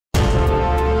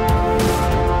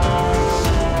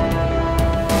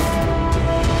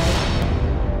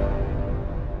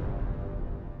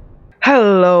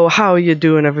how you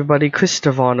doing, everybody?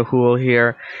 ChrisofGames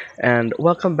here, and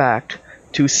welcome back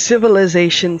to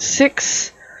Civilization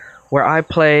 6, where I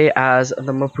play as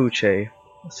the Mapuche.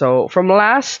 So, from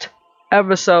last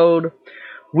episode,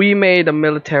 we made a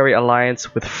military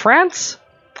alliance with France,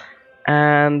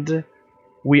 and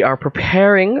we are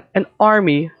preparing an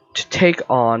army to take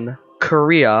on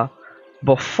Korea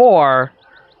before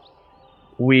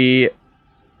we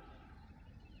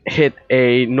hit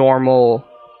a normal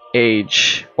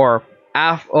age, or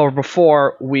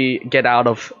before we get out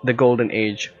of the golden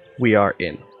age we are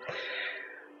in.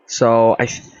 So I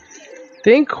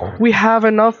think we have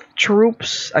enough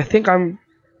troops. I think I'm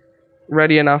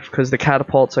ready enough because the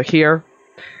catapults are here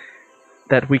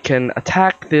that we can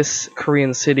attack this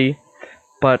Korean city.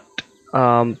 But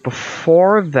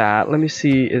before that, let me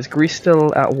see, is Greece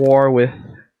still at war with...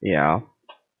 yeah.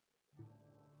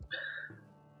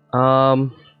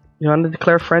 You want to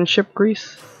declare friendship,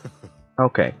 Greece?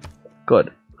 Okay,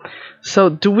 good. So,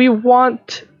 do we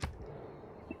want...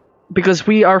 because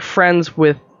we are friends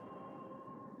with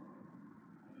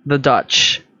the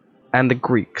Dutch and the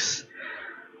Greeks.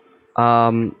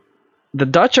 The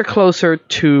Dutch are closer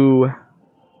to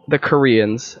the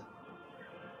Koreans,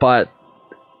 but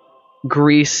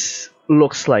Greece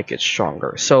looks like it's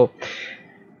stronger. So,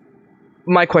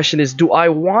 my question is, do I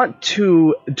want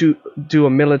to do a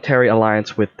military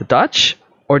alliance with the Dutch,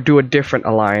 or do a different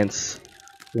alliance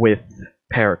with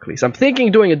Pericles? I'm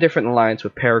thinking doing a different alliance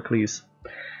with Pericles.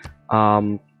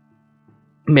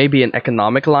 Maybe an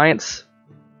economic alliance.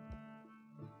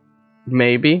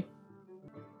 Maybe.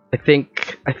 I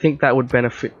think that would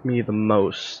benefit me the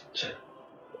most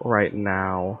right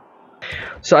now.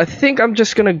 So I think I'm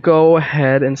just gonna go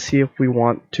ahead and see if we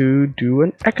want to do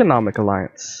an economic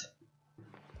alliance.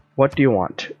 What do you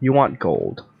want? You want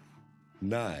gold.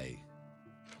 Nay.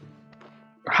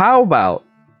 How about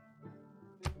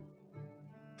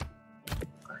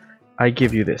I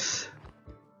give you this,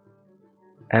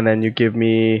 and then you give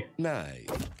me Nay.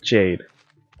 jade.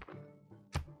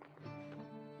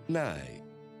 Nay.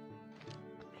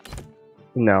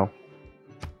 No.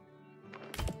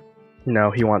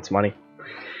 No, he wants money.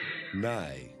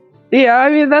 Nay. Yeah, I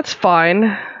mean, that's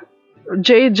fine.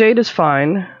 Jade is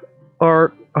fine.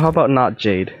 Or how about not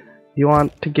jade? You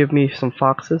want to give me some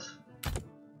foxes?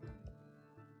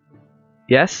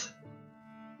 Yes?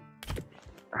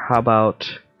 How about...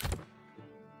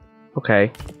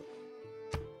 okay.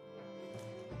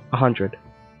 100.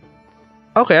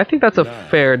 Okay, I think that's a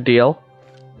fair deal.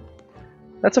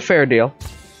 That's a fair deal.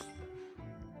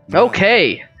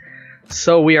 Okay!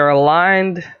 So we are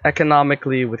aligned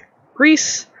economically with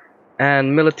Greece,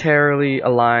 and militarily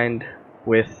aligned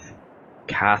with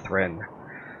Catherine.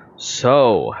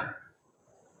 So,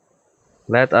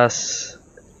 let us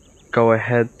go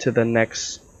ahead to the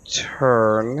next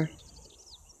turn.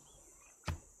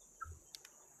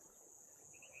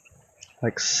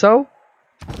 Like so.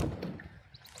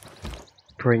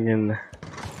 Bring in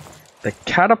the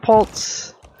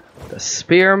catapults, the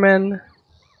spearmen.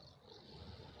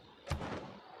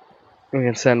 We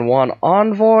can send one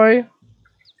envoy.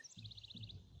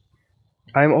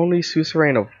 I'm only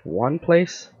suzerain of one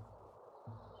place.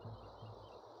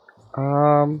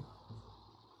 Of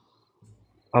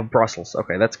Brussels.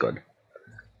 Okay, that's good.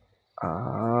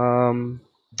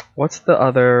 What's the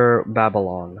other?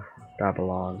 Babylon.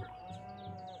 Babylon.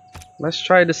 Let's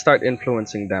try to start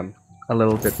influencing them a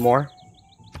little bit more.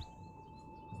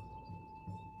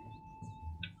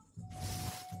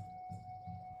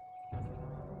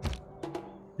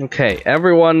 Okay,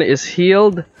 everyone is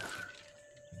healed.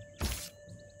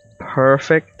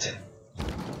 Perfect.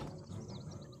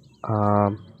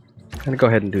 I'm gonna go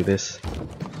ahead and do this.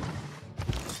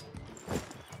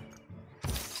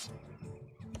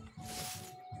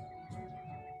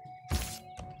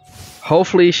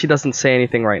 Hopefully she doesn't say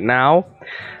anything right now.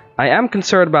 I am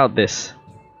concerned about this.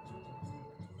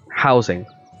 Housing.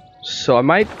 So I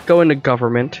might go into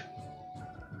government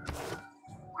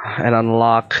and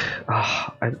unlock...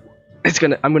 I'm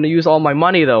gonna use all my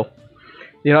money though.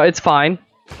 You know, it's fine.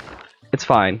 It's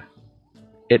fine.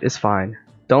 It is fine.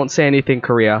 Don't say anything,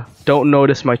 Korea. Don't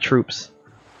notice my troops.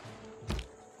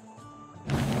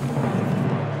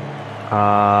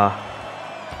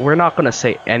 We're not gonna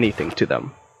say anything to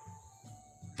them.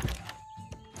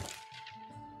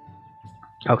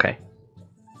 Okay.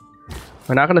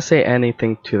 We're not gonna say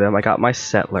anything to them. I got my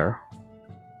settler.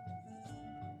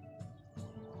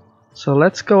 So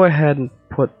let's go ahead and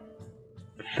put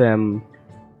them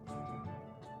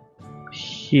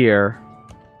here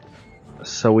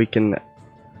so we can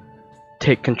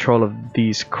take control of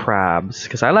these crabs,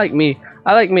 because I like me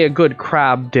a good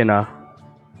crab dinner.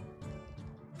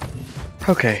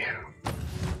 Okay.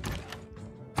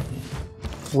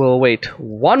 We'll wait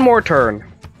one more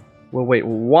turn. We'll wait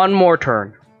one more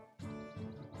turn.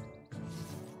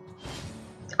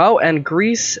 Oh, and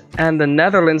Greece and the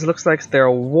Netherlands looks like their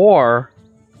war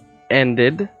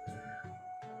ended.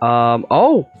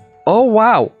 Oh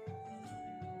wow.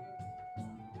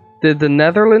 Did the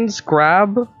Netherlands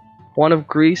grab one of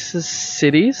Greece's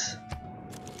cities?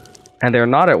 And they're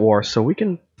not at war, so we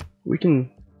can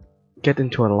get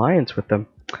into an alliance with them.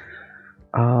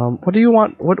 What do you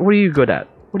want? What are you good at?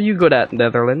 What are you good at,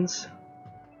 Netherlands?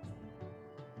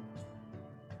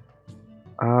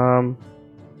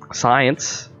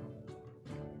 Science.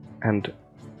 And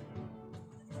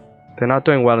they're not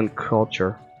doing well in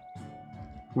culture.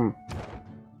 I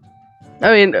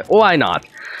mean, why not?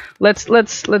 Let's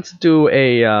do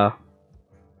a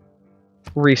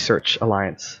research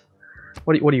alliance.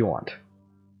 What do you want?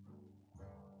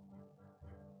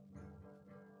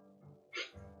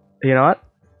 You know what?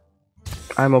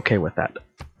 I'm okay with that.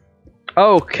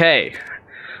 Okay,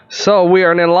 so we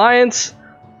are in an alliance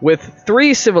with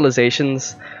 3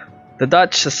 civilizations: the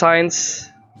Dutch, the Science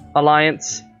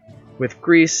Alliance, with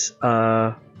Greece,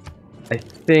 I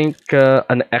think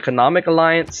an economic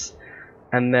alliance,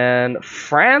 and then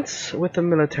France with a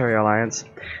military alliance,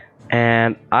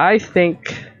 and I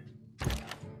think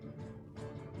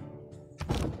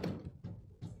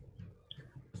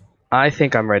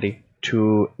I'm ready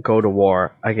to go to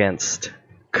war against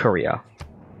Korea.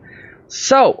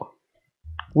 So,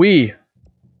 we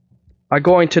are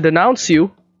going to denounce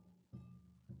you.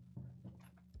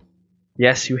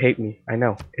 Yes, you hate me. I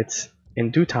know. It's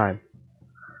in due time.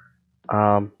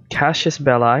 Cassius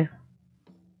Belli.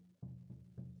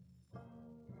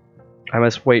 I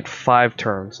must wait 5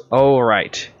 turns. Oh,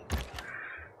 right.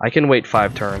 I can wait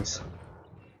 5 turns.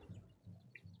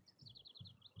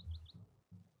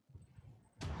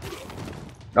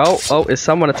 Oh, is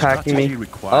someone attacking me?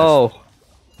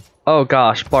 Oh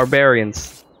gosh,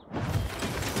 barbarians.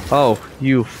 Oh,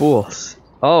 you fools.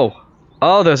 Oh,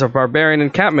 there's a barbarian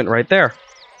encampment right there.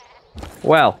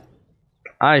 Well,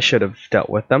 I should have dealt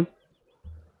with them.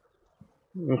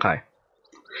 Okay.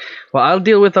 Well, I'll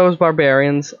deal with those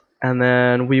barbarians, and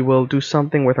then we will do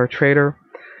something with our trader.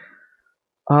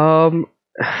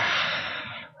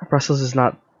 Brussels is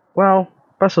not... Well,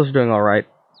 Brussels is doing alright.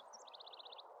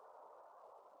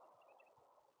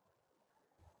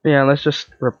 Yeah, let's just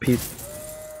repeat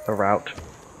the route.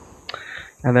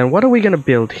 And then what are we gonna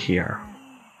build here?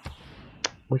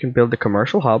 We can build the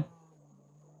commercial hub.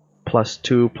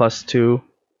 +2, +2.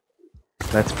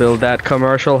 Let's build that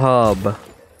commercial hub.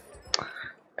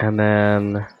 And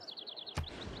then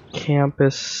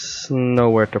campus,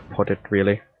 nowhere to put it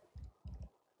really.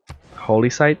 Holy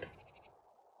site?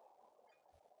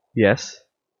 Yes.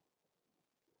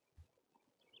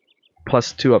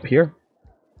 +2 up here.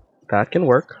 That can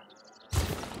work.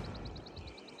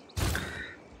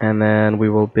 And then we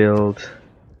will build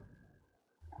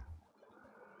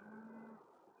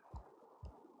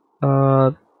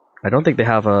I don't think they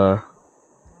have a...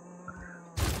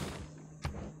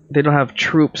 They don't have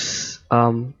troops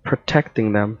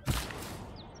protecting them.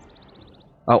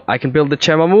 Oh, I can build the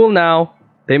Chemamul now.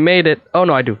 They made it. Oh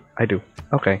no, I do.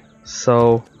 Okay,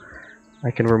 so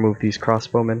I can remove these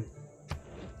crossbowmen.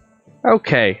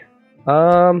 Okay.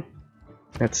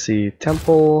 Let's see.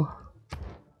 Temple.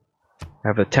 I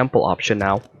have the temple option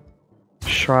now.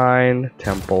 Shrine,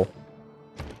 temple.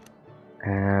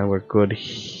 And we're good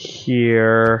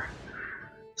here.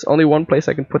 There's only one place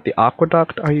I can put the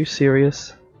aqueduct. Are you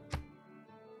serious?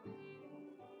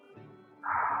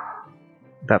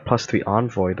 That +3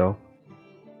 envoy though.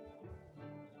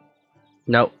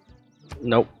 Nope.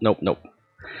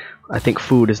 I think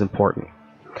food is important.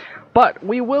 But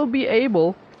we will be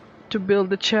able to build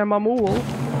the Chemamul.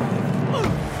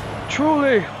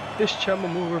 Truly, this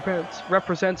Chemamul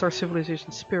represents our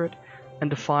civilization's spirit and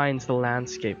defines the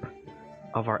landscape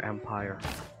of our empire.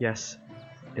 Yes,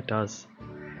 it does.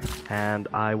 And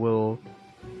I will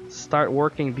start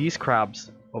working these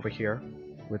crabs over here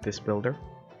with this builder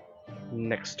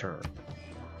next turn.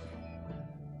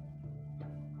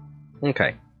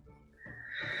 Okay.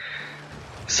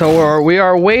 So we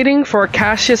are waiting for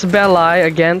Cassius Belli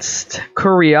against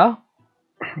Korea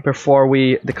before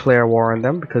we declare war on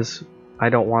them, because I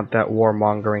don't want that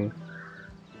warmongering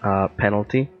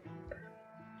penalty.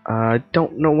 I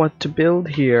don't know what to build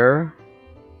here.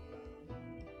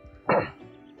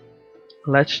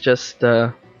 Let's just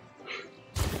do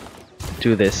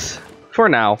this for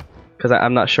now, because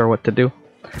I'm not sure what to do.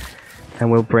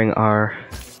 And we'll bring our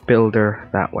builder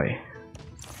that way.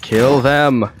 Kill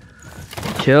them!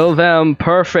 Kill them!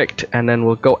 Perfect! And then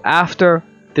we'll go after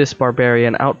this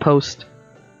barbarian outpost.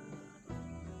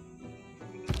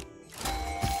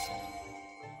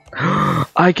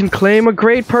 I can claim a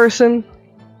great person.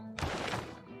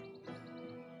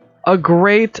 A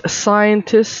great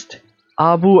scientist.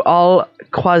 Abu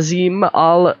al-Qasim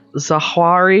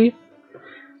al-Zahari.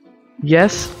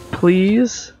 Yes,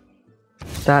 please.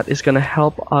 That is gonna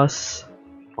help us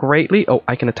greatly. Oh,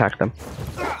 I can attack them.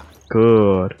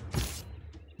 Good.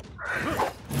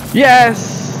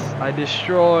 Yes! I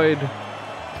destroyed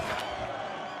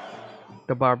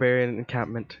the barbarian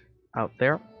encampment out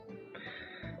there.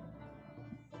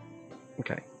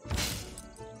 Okay.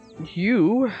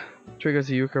 You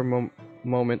triggers a euchre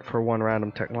moment for one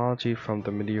random technology from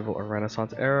the medieval or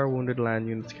Renaissance era. Wounded land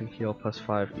units can heal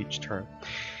 +5 each turn.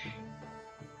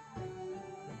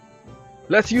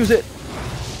 Let's use it!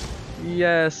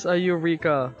 Yes, a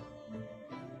Eureka!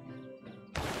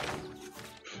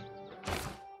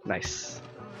 Nice.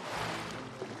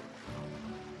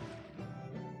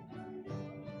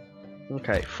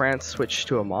 Okay, France switched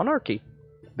to a monarchy.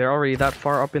 They're already that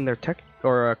far up in their tech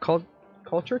or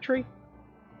culture tree?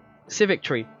 Civic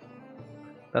tree.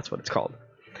 That's what it's called.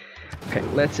 Okay,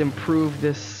 let's improve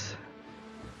this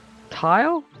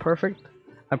tile. Perfect.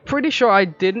 I'm pretty sure I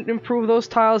didn't improve those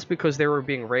tiles because they were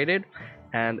being raided,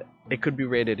 and it could be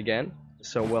raided again,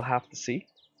 so we'll have to see.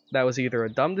 That was either a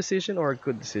dumb decision or a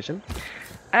good decision.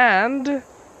 And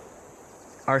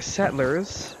our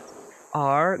settlers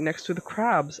are next to the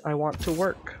crabs I want to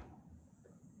work.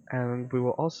 And we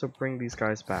will also bring these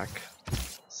guys back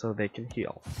so they can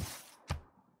heal.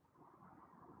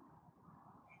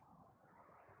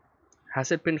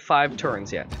 Has it been 5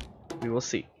 turns yet? We will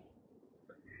see.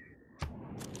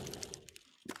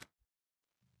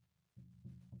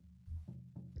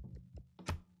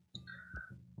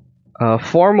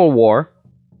 Formal war.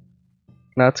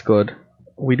 That's good.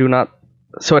 We do not.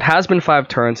 So it has been 5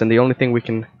 turns, and the only thing we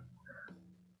can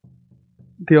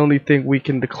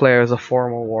declare is a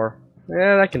formal war.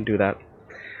 Yeah, I can do that.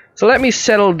 So let me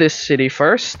settle this city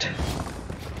first,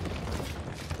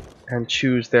 and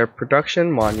choose their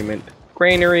production monument,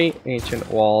 granary,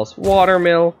 ancient walls,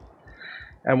 watermill,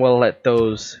 and we'll let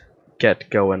those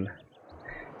get going.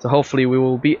 So hopefully we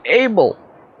will be able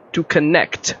to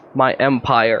connect my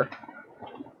empire,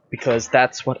 because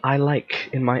that's what I like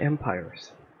in my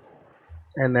empires.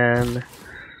 And then,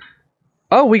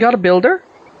 oh, we got a builder?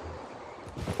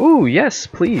 Ooh, yes,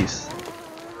 please.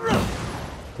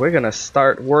 We're gonna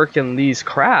start working these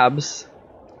crabs.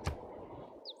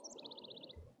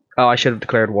 Oh, I should have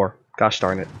declared war. Gosh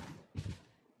darn it.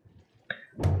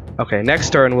 Okay,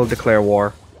 next turn we'll declare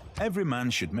war. Every man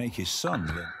should make his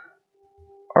son.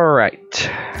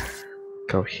 Alright.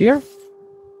 Go here.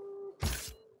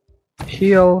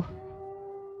 Heal.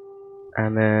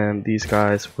 And then these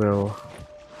guys will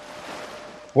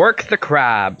work the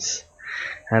crabs.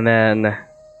 And then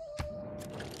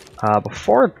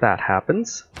before that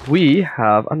happens, we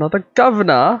have another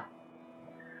governor.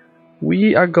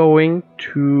 We are going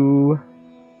to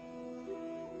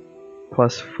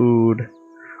plus food.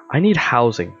 I need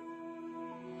housing.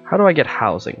 How do I get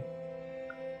housing?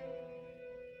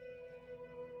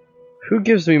 Who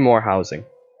gives me more housing?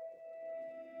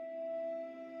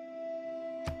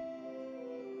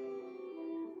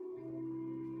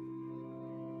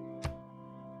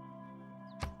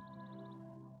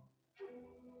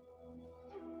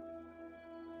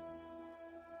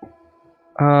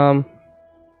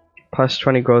 Plus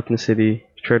 20 growth in the city.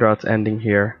 Trade routes ending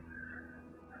here.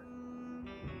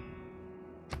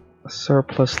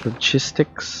 Surplus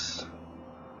logistics.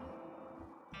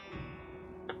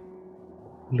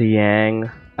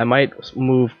 Liang. I might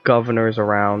move governors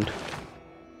around.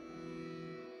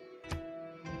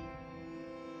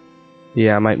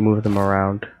 Yeah, I might move them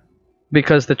around.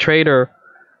 Because the trader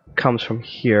comes from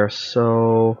here,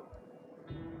 so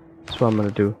that's what I'm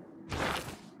gonna do.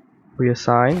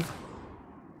 Reassign.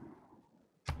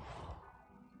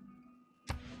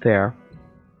 There.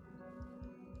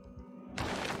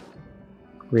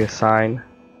 Reassign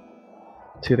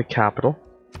to the capital.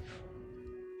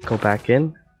 Go back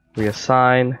in.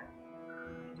 Reassign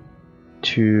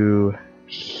to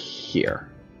here.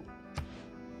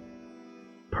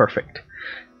 Perfect.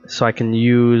 So I can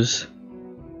use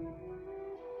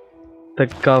the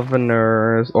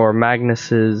governor's or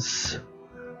Magnus's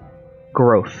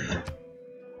growth.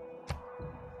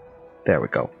 There we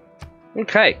go.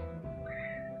 Okay.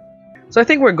 So I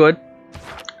think we're good.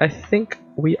 I think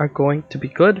we are going to be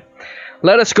good.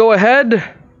 Let us go ahead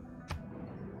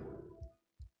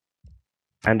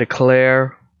and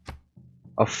declare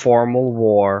a formal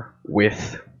war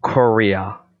with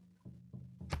Korea.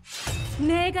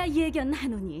 내가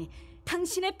예견하노니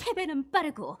당신의 패배는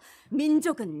빠르고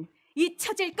민족은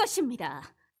잊혀질 것입니다.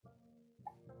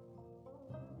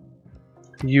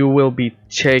 You will be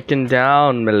taken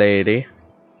down, milady.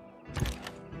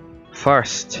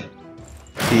 First,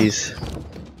 these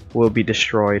will be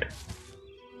destroyed.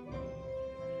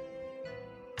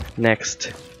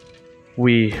 Next,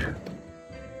 we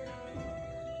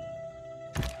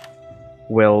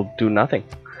will do nothing.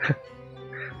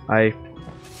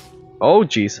 Oh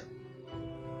jeez.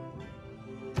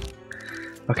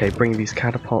 Okay, bring these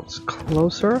catapults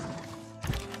closer.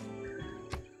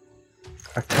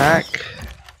 Attack.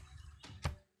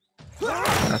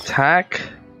 Attack.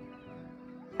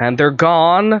 And they're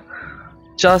gone.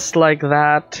 Just like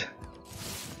that.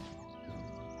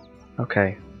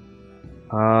 Okay.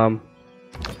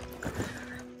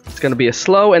 It's gonna be a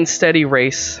slow and steady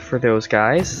race for those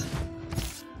guys.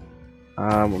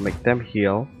 We'll make them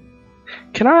heal.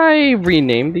 Can I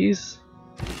rename these?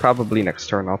 Probably next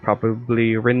turn. I'll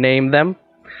probably rename them.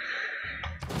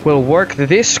 We'll work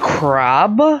this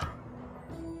crab.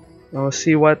 We'll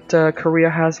see what Korea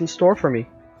has in store for me.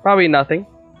 Probably nothing.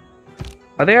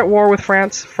 Are they at war with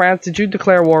France? France, did you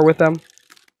declare war with them?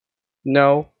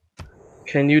 No.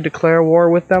 Can you declare war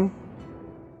with them?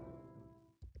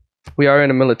 We are in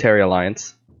a military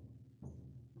alliance.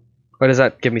 Or does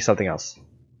that give me something else?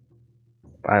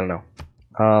 I don't know.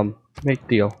 Make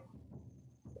deal.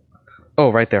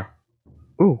 Oh, right there.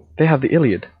 Ooh, they have the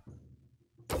Iliad.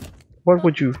 What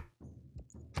would you...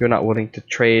 You're not willing to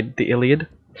trade the Iliad?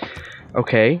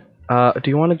 Okay. Do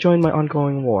you want to join my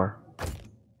ongoing war?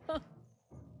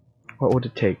 What would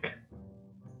it take?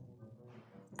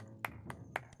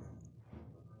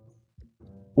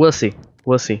 We'll see.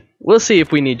 We'll see. We'll see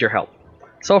if we need your help.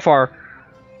 So far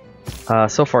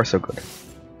so good.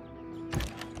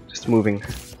 Just moving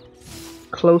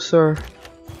closer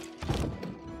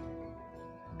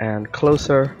and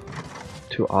closer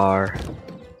to our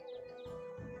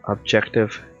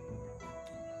objective.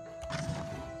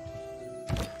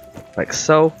 Like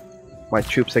so. My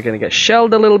troops are gonna get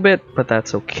shelled a little bit, but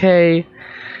that's okay.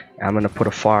 I'm gonna put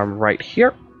a farm right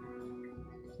here.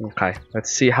 Okay,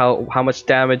 let's see how much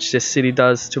damage this city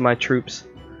does to my troops.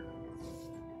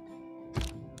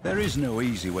 There is no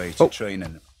easy way to train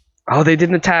an... Oh, they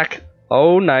didn't attack.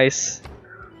 Oh, nice.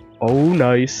 Oh,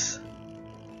 nice.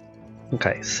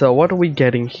 Okay, so what are we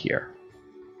getting here?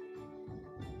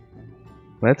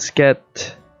 Let's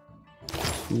get...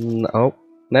 Oh,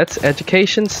 let's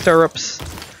education, stirrups,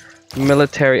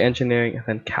 military engineering, and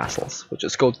then castles. We'll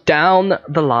just go down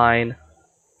the line.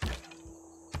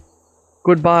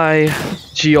 Goodbye,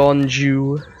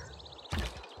 Jeonju.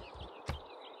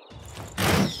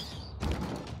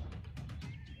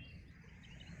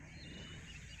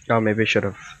 Oh, maybe I should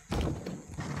have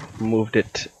moved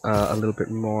it a little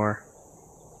bit more.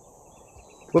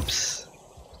 Whoops.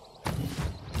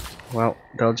 Well,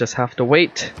 they'll just have to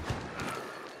wait.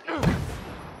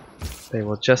 They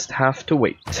will just have to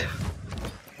wait.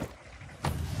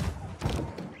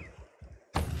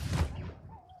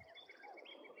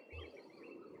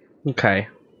 Okay.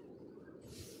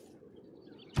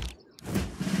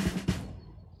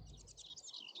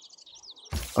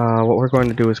 What we're going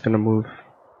to do is going to move.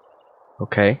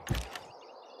 Okay.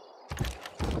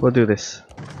 We'll do this.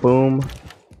 Boom,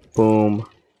 boom,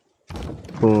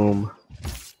 boom.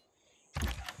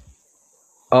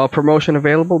 Promotion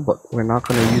available, but we're not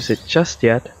going to use it just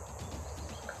yet.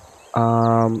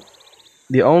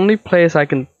 The only place I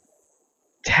can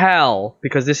tell,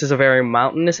 because this is a very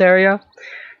mountainous area,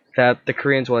 that the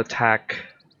Koreans will attack,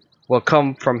 will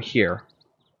come from here.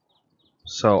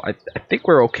 So I think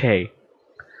we're okay.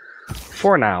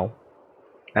 For now,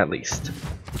 at least.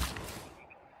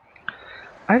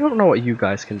 I don't know what you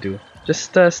guys can do.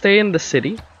 Just stay in the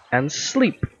city and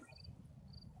sleep.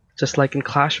 Just like in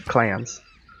Clash of Clans.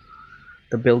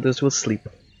 The builders will sleep.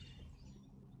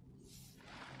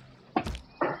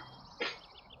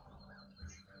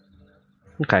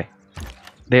 Okay.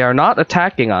 They are not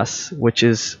attacking us, which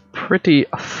is pretty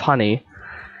funny.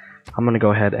 I'm gonna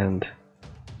go ahead and,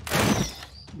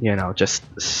 you know, just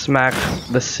smack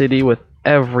the city with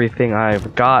everything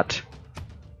I've got.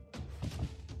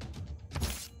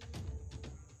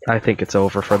 I think it's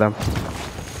over for them.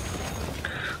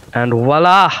 And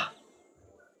voila!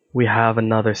 We have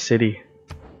another city.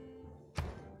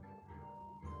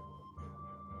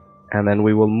 And then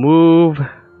we will move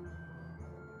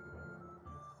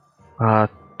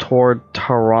toward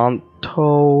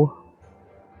Toronto.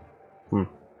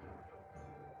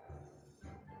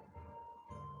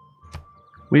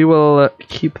 We will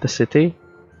keep the city.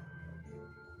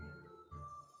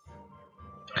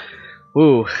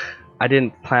 Ooh, I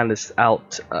didn't plan this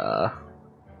out.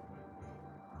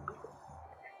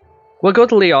 We'll go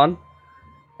to Lyon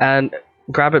and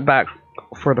grab it back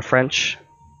for the French.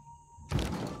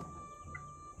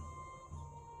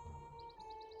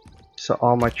 So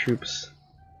all my troops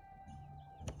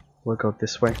will go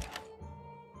this way.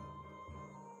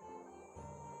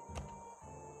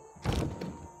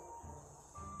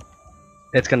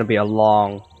 It's gonna be a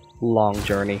long, long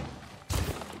journey.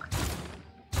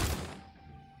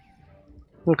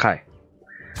 Okay.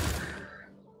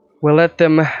 We'll let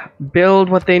them build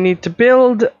what they need to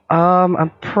build.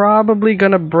 I'm probably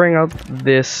gonna bring out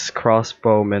this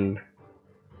crossbowman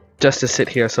just to sit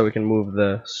here so we can move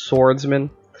the swordsman.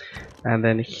 And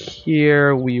then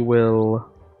here we will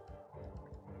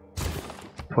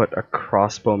put a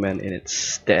crossbowman in its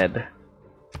stead.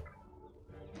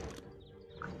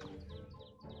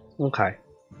 Okay.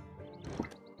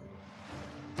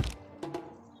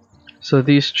 So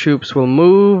these troops will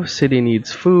move. City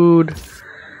needs food.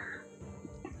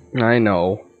 I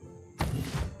know.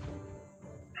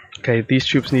 Okay, these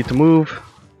troops need to move.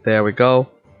 There we go.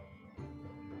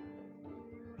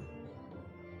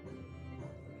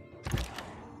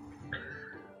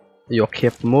 You'll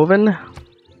keep moving.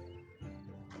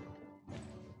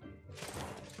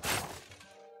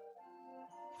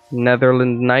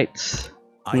 Netherlands Knights,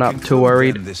 not too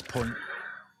worried. This point.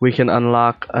 We can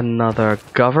unlock another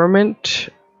government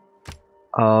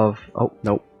of... oh,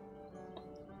 nope.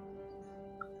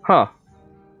 Huh.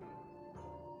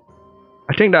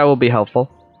 I think that will be helpful.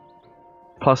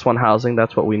 +1 housing,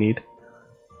 that's what we need.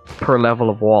 Per level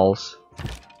of walls.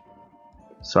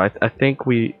 So I think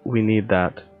we need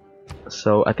that.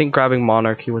 So I think grabbing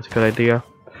monarchy was a good idea.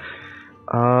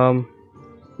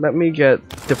 Let me get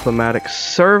diplomatic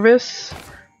service,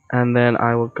 and then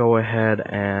I will go ahead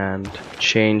and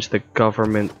change the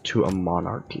government to a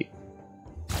monarchy.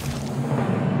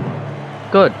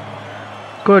 Good.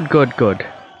 Good, good, good.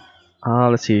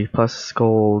 Let's see, plus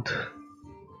gold.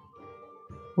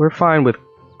 We're fine with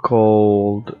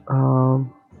gold.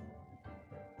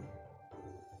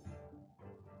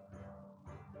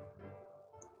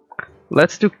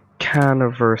 Let's do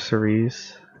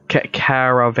caravansaries.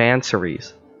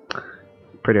 Caravansaries.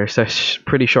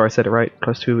 Pretty sure I said it right.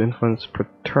 +2 influence per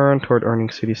turn toward earning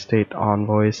city-state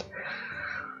envoys.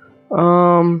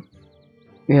 Yeah,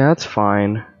 that's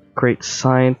fine. Great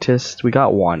scientist. We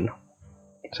got 1.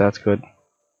 So that's good.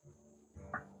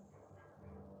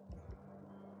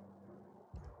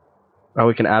 Oh,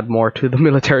 we can add more to the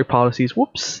military policies.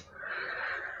 Whoops.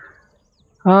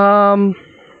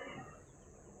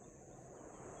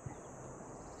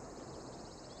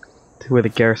 With a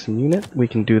garrison unit, we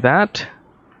can do that.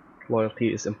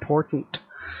 Loyalty is important.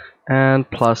 And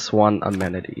 +1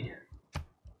 amenity.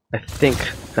 I think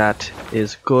that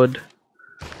is good.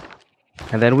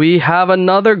 And then we have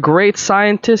another great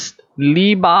scientist,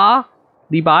 Libai.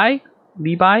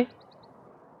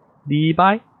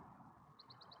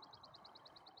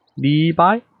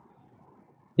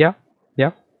 Yeah.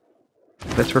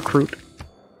 Let's recruit.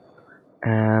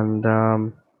 And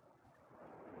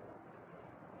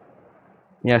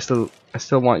yeah, I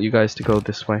still want you guys to go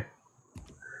this way.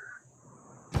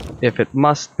 If it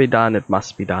must be done, it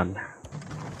must be done.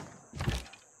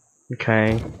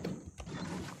 Okay.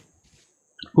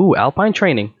 Ooh, alpine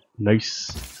training.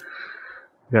 Nice.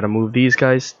 We gotta move these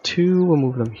guys too. We'll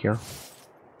move them here.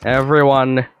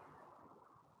 Everyone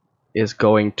is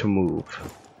going to move.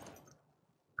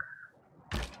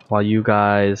 While you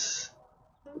guys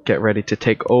get ready to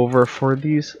take over for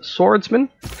these swordsmen.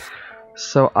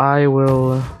 So I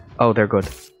will... oh, they're good.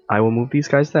 I will move these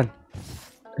guys then.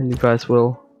 And you guys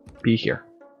will be here.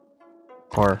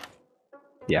 Or...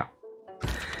 yeah.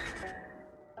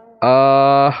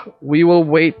 We will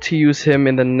wait to use him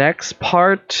in the next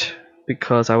part,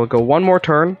 because I will go 1 more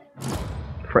turn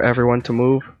for everyone to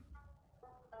move.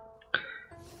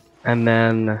 And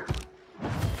then...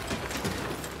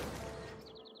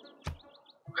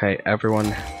 okay, everyone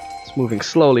is moving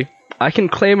slowly. I can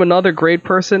claim another great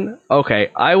person.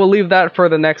 Okay, I will leave that for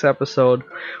the next episode.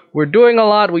 We're doing a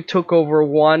lot. We took over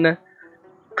 1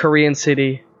 Korean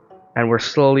city, and we're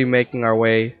slowly making our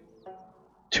way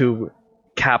to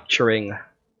capturing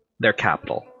their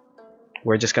capital.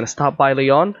 We're just gonna stop by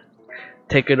Lyon,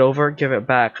 take it over, give it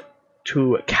back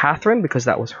to Catherine, because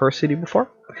that was her city before.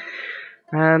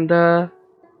 And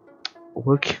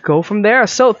we'll go from there.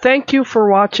 So thank you for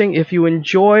watching. If you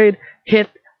enjoyed,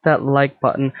 hit that like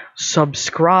button,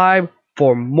 subscribe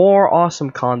for more awesome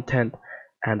content,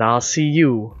 and I'll see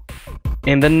you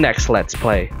in the next Let's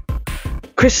Play.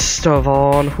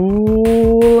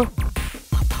 ChrisofGames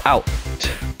out.